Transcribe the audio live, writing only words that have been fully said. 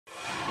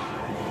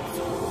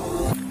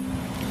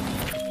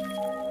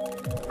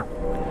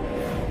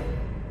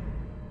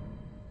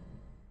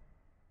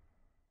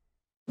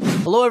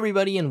Hello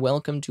everybody and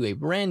welcome to a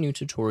brand new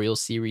tutorial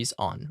series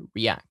on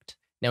React.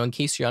 Now in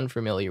case you're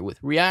unfamiliar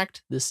with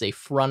React, this is a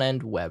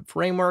front-end web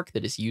framework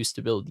that is used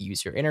to build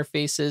user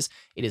interfaces.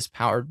 It is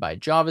powered by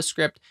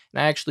JavaScript,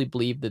 and I actually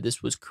believe that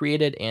this was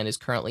created and is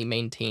currently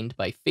maintained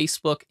by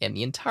Facebook, and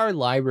the entire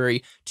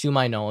library, to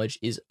my knowledge,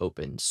 is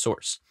open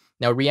source.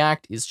 Now,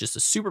 React is just a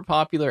super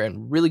popular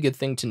and really good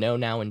thing to know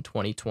now in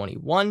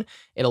 2021.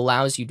 It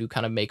allows you to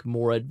kind of make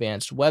more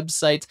advanced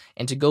websites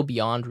and to go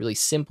beyond really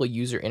simple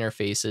user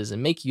interfaces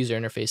and make user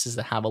interfaces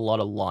that have a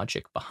lot of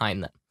logic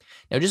behind them.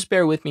 Now, just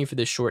bear with me for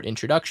this short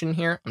introduction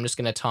here. I'm just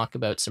going to talk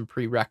about some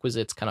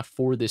prerequisites kind of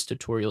for this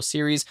tutorial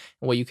series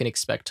and what you can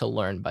expect to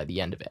learn by the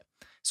end of it.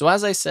 So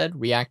as I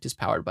said, React is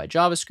powered by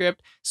JavaScript,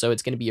 so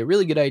it's going to be a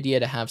really good idea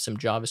to have some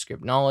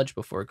JavaScript knowledge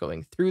before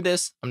going through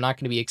this. I'm not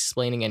going to be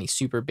explaining any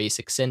super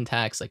basic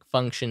syntax like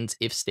functions,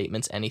 if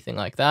statements, anything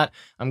like that.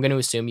 I'm going to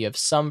assume you have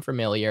some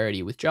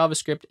familiarity with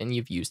JavaScript and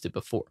you've used it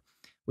before.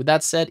 With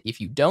that said,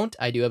 if you don't,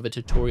 I do have a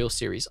tutorial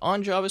series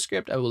on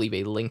JavaScript. I will leave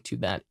a link to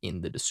that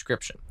in the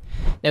description.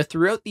 Now,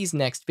 throughout these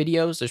next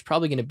videos, there's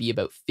probably going to be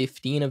about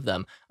 15 of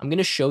them. I'm going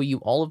to show you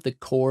all of the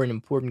core and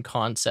important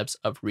concepts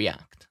of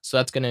React. So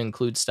that's going to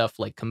include stuff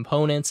like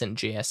components and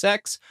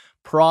JSX,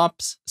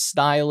 props,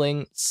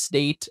 styling,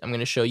 state. I'm going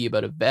to show you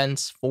about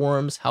events,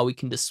 forms, how we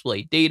can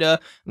display data.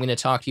 I'm going to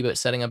talk to you about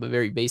setting up a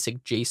very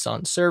basic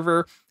JSON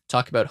server.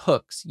 Talk about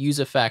hooks, use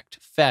effect,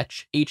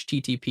 fetch,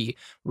 HTTP,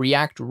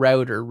 React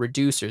router,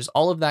 reducers,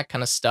 all of that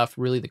kind of stuff,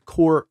 really the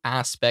core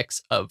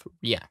aspects of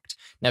React.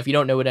 Now, if you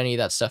don't know what any of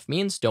that stuff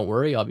means, don't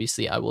worry.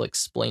 Obviously, I will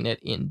explain it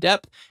in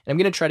depth. And I'm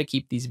going to try to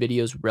keep these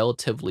videos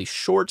relatively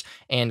short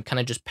and kind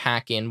of just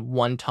pack in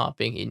one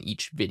topic in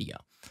each video.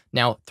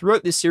 Now,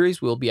 throughout this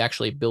series, we'll be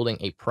actually building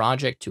a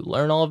project to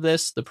learn all of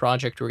this. The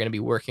project we're going to be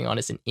working on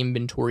is an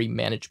inventory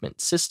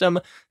management system.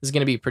 This is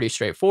going to be pretty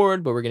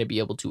straightforward, but we're going to be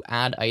able to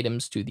add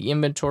items to the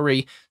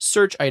inventory,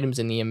 search items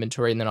in the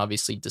inventory, and then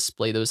obviously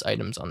display those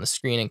items on the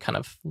screen and kind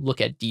of look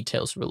at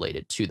details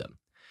related to them.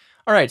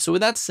 All right, so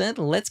with that said,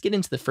 let's get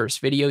into the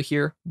first video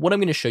here. What I'm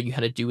going to show you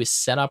how to do is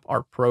set up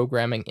our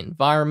programming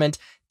environment,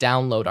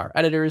 download our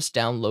editors,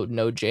 download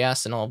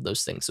Node.js, and all of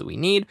those things that we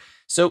need.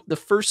 So the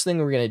first thing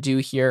we're going to do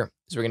here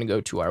is we're going to go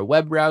to our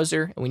web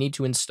browser, and we need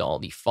to install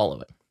the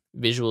following: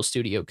 Visual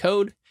Studio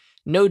Code,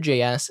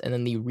 Node.js, and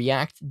then the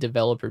React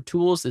Developer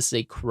Tools. This is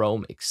a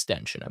Chrome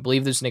extension. I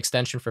believe there's an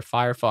extension for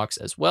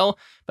Firefox as well,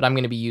 but I'm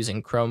going to be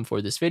using Chrome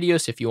for this video.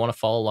 So if you want to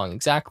follow along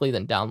exactly,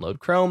 then download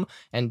Chrome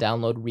and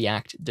download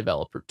React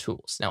Developer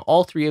Tools. Now,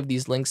 all three of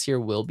these links here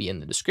will be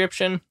in the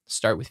description.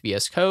 Start with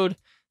VS Code,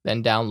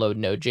 then download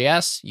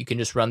Node.js. You can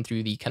just run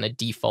through the kind of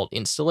default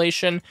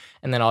installation,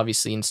 and then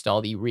obviously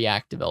install the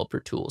React Developer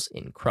Tools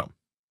in Chrome.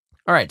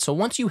 All right, so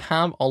once you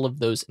have all of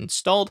those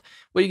installed,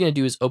 what you're going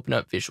to do is open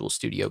up Visual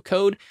Studio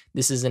Code.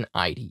 This is an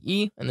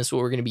IDE, and this is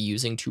what we're going to be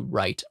using to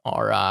write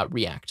our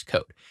React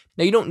code.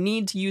 Now, you don't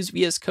need to use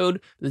VS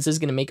Code. This is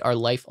going to make our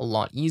life a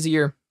lot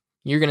easier.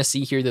 You're going to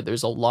see here that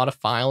there's a lot of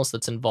files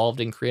that's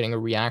involved in creating a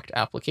React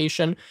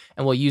application,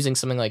 and while using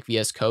something like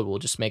VS Code will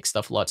just make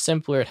stuff a lot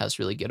simpler. It has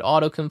really good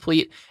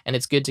autocomplete, and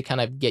it's good to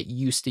kind of get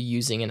used to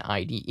using an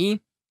IDE,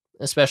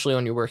 especially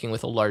when you're working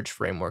with a large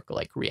framework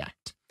like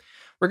React.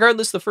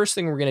 Regardless, the first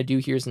thing we're going to do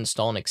here is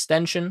install an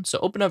extension. So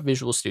open up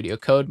Visual Studio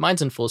Code.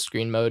 Mine's in full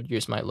screen mode.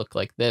 Yours might look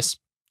like this.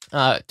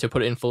 To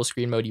put it in full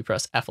screen mode, you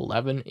press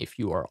F11 if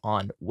you are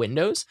on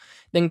Windows.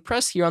 Then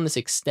press here on this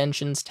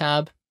Extensions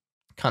tab,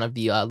 kind of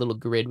the little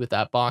grid with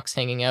that box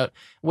hanging out.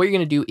 What you're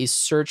going to do is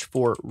search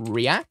for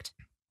React.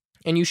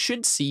 And you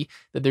should see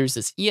that there's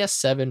this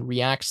ES7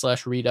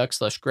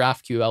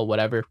 React/Redux/GraphQL,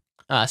 whatever,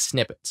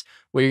 snippets.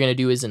 What you're going to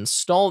do is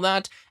install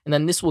that, and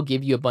then this will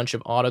give you a bunch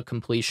of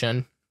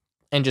auto-completion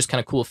and just kind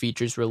of cool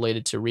features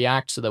related to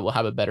React so that we'll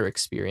have a better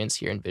experience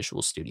here in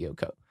Visual Studio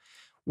Code.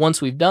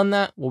 Once we've done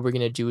that, what we're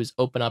going to do is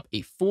open up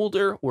a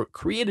folder or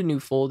create a new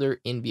folder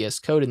in VS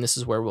Code, and this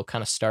is where we'll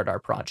kind of start our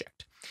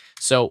project.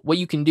 So what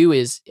you can do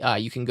is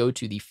you can go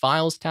to the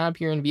Files tab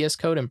here in VS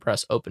Code and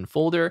press Open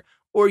Folder,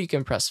 or you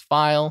can press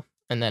File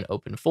and then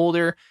Open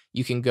Folder.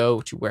 You can go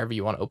to wherever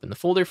you want to open the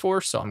folder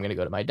for. So I'm going to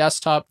go to my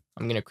desktop.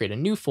 I'm going to create a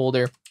new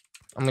folder.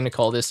 I'm going to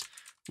call this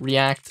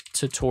React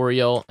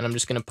Tutorial, and I'm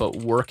just going to put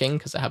working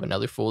because I have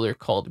another folder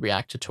called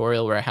React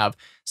Tutorial where I have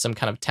some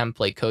kind of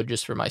template code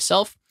just for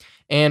myself.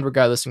 And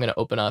regardless, I'm going to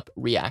open up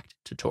React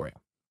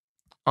Tutorial.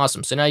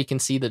 Awesome. So now you can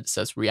see that it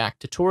says React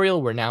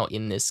Tutorial. We're now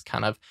in this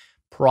kind of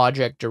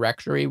project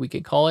directory, we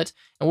could call it.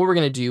 And what we're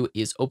going to do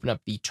is open up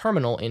the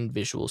terminal in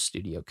Visual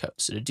Studio Code.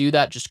 So to do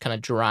that, just kind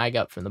of drag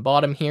up from the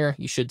bottom here.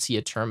 You should see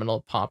a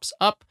terminal pops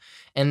up.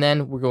 And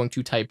then we're going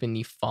to type in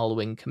the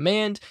following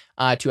command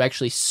to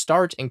actually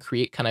start and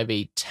create kind of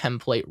a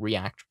template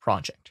React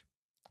project.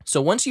 So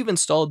once you've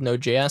installed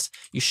Node.js,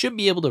 you should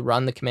be able to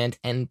run the command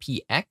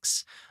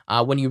npx.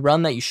 When you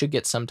run that, you should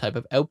get some type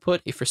of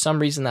output. If for some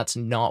reason that's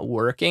not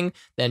working,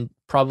 then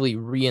probably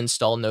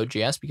reinstall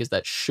Node.js because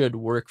that should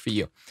work for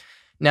you.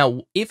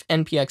 Now, if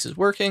npx is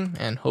working,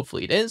 and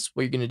hopefully it is,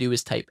 what you're going to do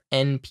is type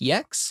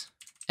npx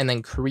and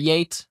then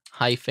create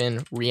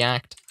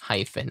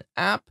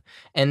 -react-app,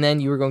 and then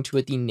you are going to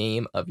put the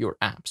name of your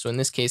app. So in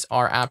this case,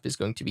 our app is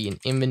going to be an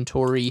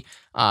inventory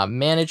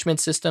management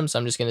system. So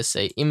I'm just going to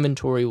say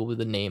inventory will be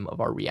the name of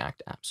our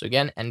React app. So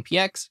again,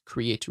 npx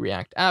create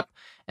React app,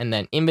 and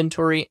then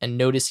inventory. And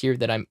notice here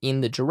that I'm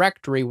in the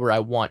directory where I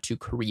want to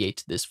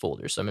create this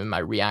folder. So I'm in my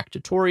React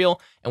tutorial.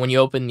 And when you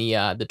open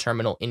the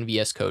terminal in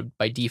VS Code,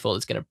 by default,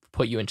 it's going to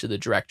put you into the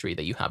directory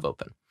that you have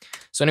open.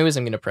 So anyways,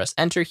 I'm going to press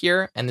enter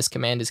here, and this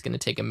command is going to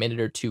take a minute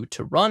or two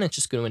to run. It's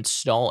just going to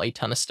install a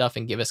ton of stuff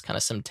and give us kind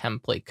of some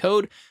template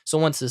code. So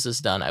once this is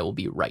done, I will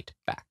be right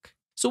back.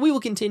 So we will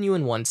continue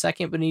in 1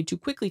 second, but I need to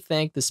quickly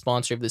thank the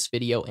sponsor of this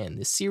video and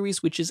this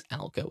series, which is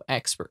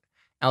AlgoExpert.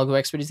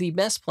 AlgoExpert is the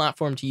best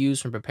platform to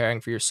use when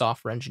preparing for your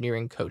software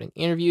engineering coding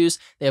interviews.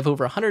 They have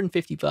over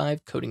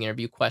 155 coding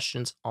interview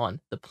questions on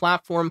the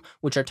platform,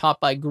 which are taught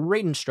by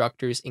great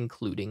instructors,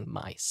 including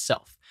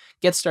myself.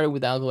 Get started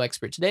with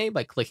AlgoExpert today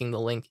by clicking the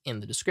link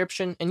in the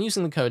description and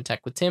using the code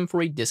TechWithTim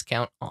for a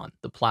discount on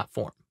the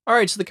platform. All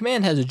right, so the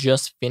command has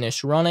just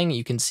finished running.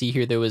 You can see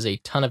here there was a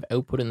ton of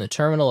output in the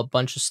terminal. A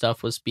bunch of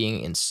stuff was being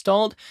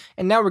installed.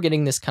 And now we're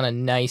getting this kind of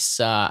nice,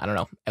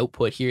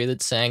 output here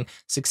that's saying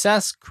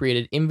success,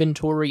 created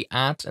inventory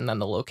at, and then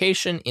the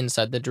location.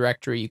 Inside the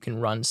directory, you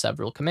can run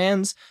several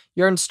commands: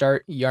 yarn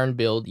start, yarn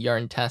build,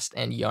 yarn test,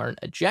 and yarn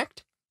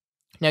eject.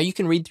 Now you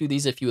can read through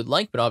these if you would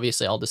like, but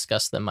obviously I'll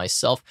discuss them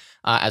myself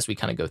as we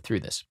kind of go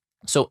through this.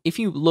 So if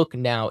you look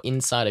now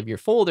inside of your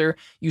folder,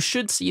 you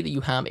should see that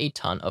you have a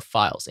ton of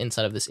files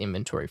inside of this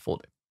inventory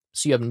folder.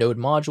 So you have node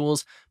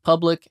modules,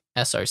 public,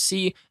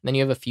 src, and then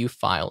you have a few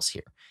files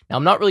here. Now,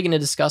 I'm not really going to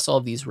discuss all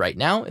of these right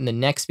now. In the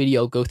next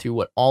video, I'll go through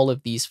what all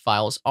of these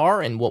files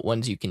are and what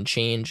ones you can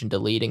change and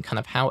delete and kind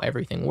of how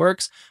everything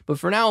works. But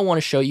for now, I want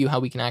to show you how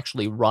we can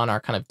actually run our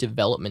kind of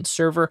development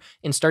server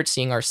and start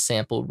seeing our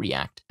sample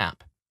React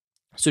app.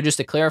 So just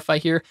to clarify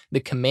here, the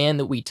command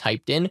that we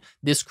typed in,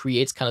 this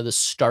creates kind of the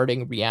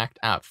starting React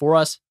app for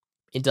us.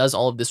 It does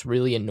all of this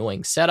really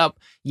annoying setup.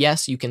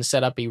 Yes, you can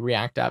set up a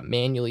React app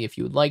manually if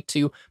you would like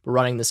to, but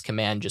running this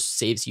command just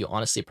saves you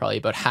honestly probably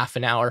about half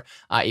an hour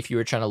if you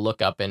were trying to look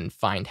up and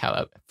find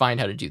how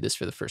to do this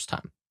for the first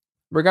time.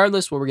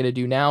 Regardless, what we're going to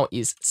do now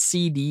is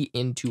cd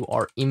into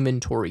our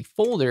inventory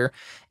folder.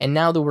 And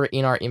now that we're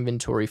in our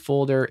inventory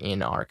folder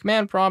in our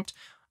command prompt,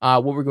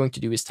 what we're going to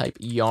do is type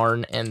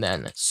yarn and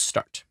then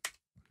start.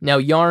 Now,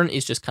 yarn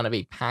is just kind of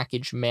a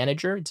package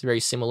manager. It's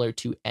very similar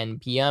to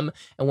npm.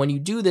 And when you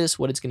do this,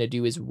 what it's going to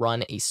do is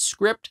run a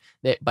script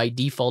that by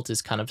default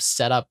is kind of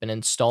set up and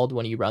installed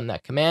when you run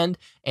that command,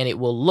 and it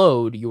will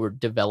load your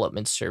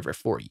development server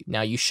for you.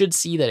 Now, you should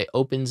see that it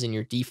opens in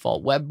your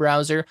default web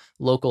browser,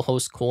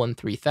 localhost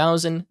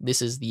 :3000.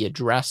 This is the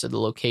address or the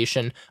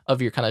location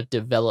of your kind of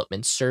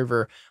development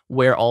server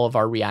where all of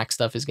our React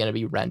stuff is going to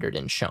be rendered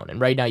and shown. And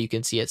right now you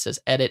can see it says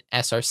edit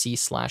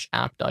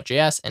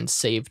src/app.js and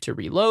save to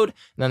reload. And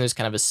then there's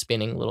kind of a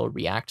spinning little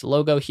React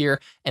logo here.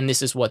 And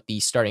this is what the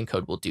starting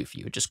code will do for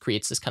you. It just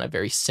creates this kind of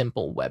very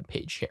simple web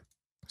page here.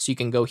 So you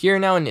can go here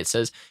now and it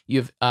says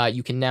you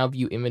can now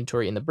view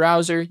inventory in the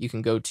browser. You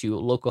can go to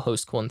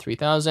localhost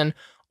 :3000,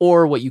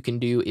 or what you can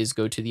do is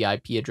go to the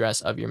IP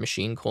address of your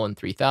machine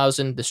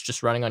 :3000. This is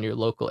just running on your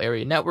local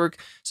area network.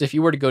 So if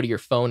you were to go to your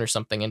phone or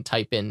something and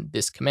type in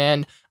this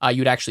command,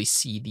 you'd actually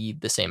see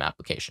the same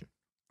application.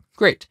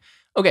 Great.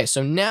 Okay,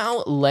 so now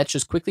let's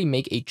just quickly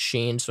make a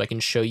change so I can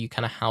show you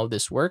kind of how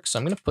this works. So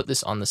I'm going to put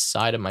this on the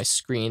side of my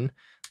screen.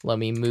 Let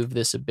me move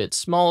this a bit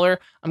smaller.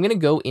 I'm going to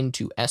go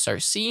into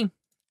src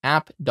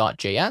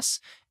app.js,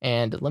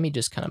 and let me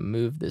just kind of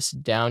move this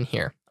down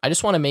here. I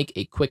just want to make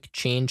a quick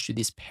change to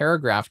this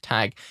paragraph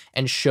tag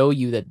and show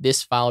you that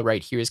this file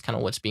right here is kind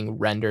of what's being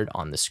rendered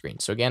on the screen.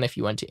 So again, if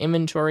you went to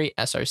inventory,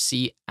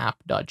 src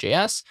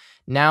app.js,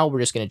 now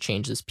we're just going to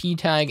change this p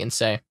tag and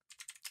say,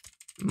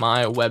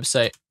 my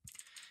website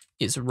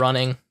is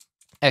running, !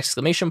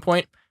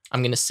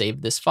 I'm going to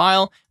save this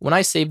file. When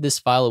I save this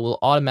file, it will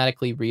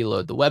automatically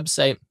reload the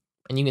website.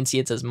 And you can see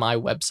it says my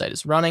website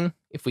is running.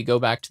 If we go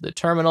back to the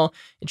terminal,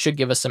 it should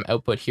give us some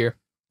output here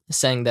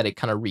saying that it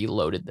kind of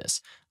reloaded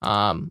this.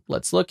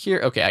 Let's look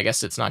here. Okay, I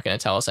guess it's not going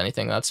to tell us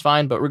anything. That's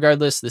fine. But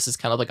regardless, this is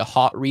kind of like a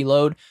hot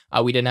reload.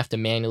 We didn't have to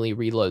manually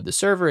reload the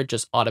server. It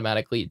just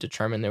automatically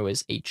determined there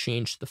was a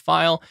change to the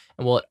file,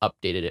 and well, it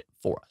updated it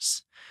for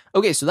us.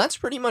 Okay, so that's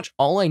pretty much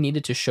all I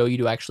needed to show you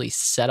to actually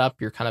set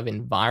up your kind of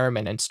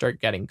environment and start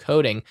getting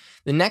coding.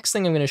 The next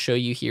thing I'm going to show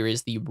you here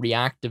is the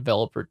React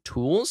developer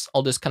tools.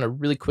 I'll just kind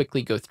of really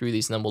quickly go through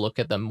these and then we'll look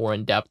at them more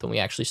in depth when we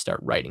actually start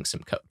writing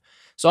some code.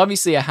 So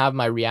obviously I have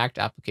my React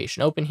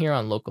application open here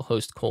on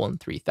localhost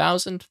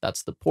 :3000.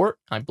 That's the port.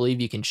 I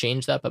believe you can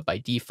change that, but by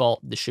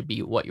default, this should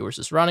be what yours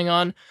is running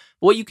on.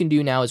 But what you can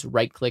do now is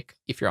right click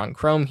if you're on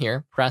Chrome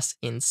here, press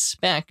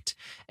inspect,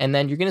 and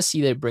then you're going to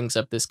see that it brings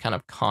up this kind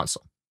of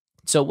console.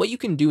 So what you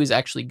can do is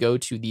actually go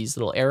to these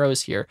little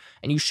arrows here,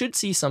 and you should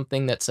see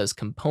something that says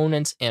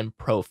components and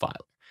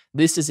profiler.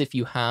 This is if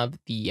you have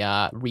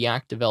the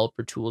React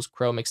Developer Tools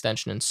Chrome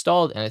extension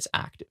installed and it's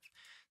active.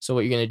 So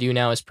what you're going to do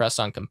now is press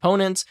on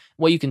components.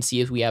 What you can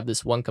see is we have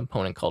this one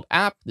component called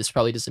app. This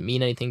probably doesn't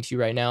mean anything to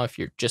you right now if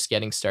you're just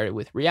getting started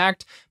with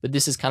React, but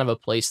this is kind of a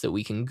place that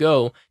we can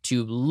go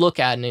to look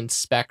at and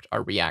inspect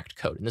our React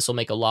code. And this will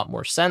make a lot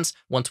more sense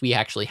once we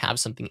actually have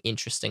something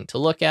interesting to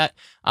look at.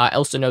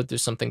 Also note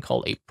there's something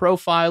called a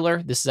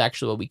profiler. This is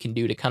actually what we can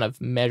do to kind of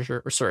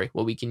measure,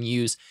 what we can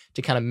use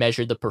to kind of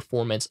measure the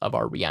performance of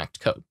our React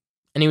code.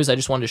 Anyways, I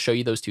just wanted to show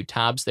you those two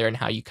tabs there and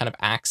how you kind of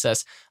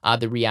access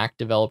the React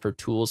Developer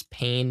Tools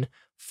pane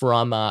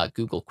from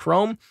Google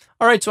Chrome.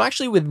 All right, so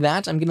actually with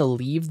that, I'm going to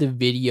leave the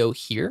video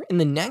here. In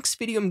the next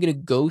video, I'm going to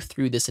go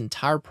through this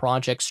entire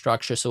project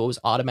structure, so it was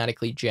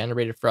automatically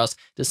generated for us,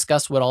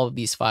 discuss what all of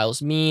these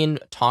files mean,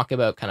 talk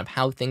about kind of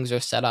how things are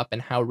set up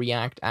and how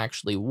React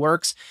actually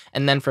works.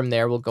 And then from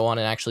there, we'll go on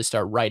and actually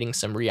start writing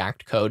some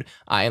React code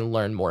and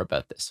learn more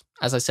about this.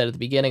 As I said at the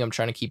beginning, I'm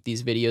trying to keep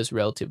these videos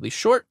relatively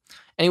short.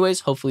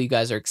 Anyways, hopefully you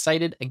guys are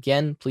excited.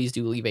 Again, please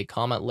do leave a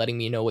comment letting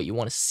me know what you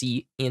want to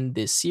see in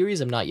this series.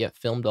 I'm not yet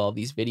filmed all of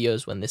these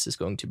videos when this is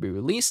going to be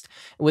released.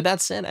 And with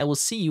that said, I will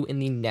see you in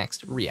the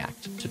next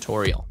React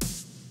tutorial.